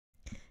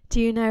Do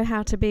you know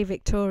how to be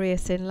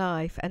victorious in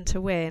life and to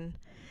win?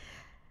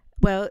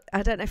 Well,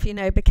 I don't know if you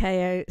know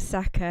Bukayo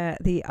Saka,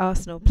 the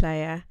Arsenal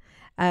player.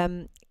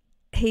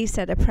 He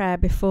said a prayer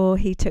before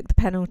he took the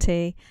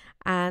penalty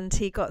and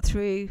he got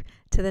through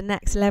to the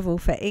next level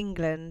for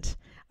England.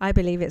 I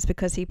believe it's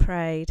because he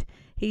prayed.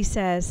 He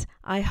says,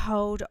 I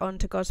hold on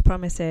to God's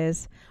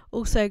promises.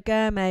 Also,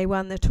 Girmay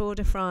won the Tour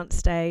de France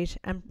stage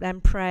and then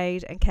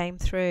prayed and came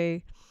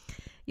through.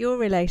 Your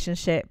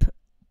relationship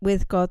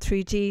with God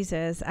through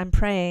Jesus and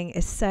praying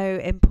is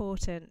so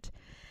important.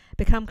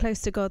 Become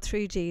close to God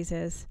through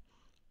Jesus.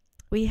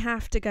 We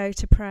have to go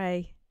to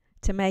pray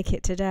to make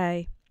it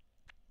today.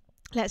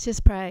 Let's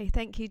just pray.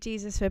 Thank you,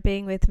 Jesus, for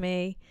being with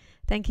me.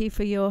 Thank you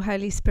for your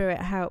Holy Spirit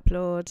help,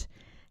 Lord.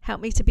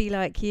 Help me to be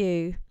like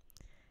you.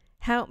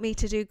 Help me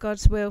to do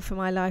God's will for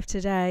my life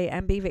today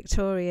and be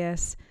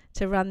victorious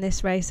to run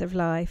this race of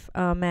life.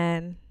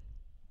 Amen.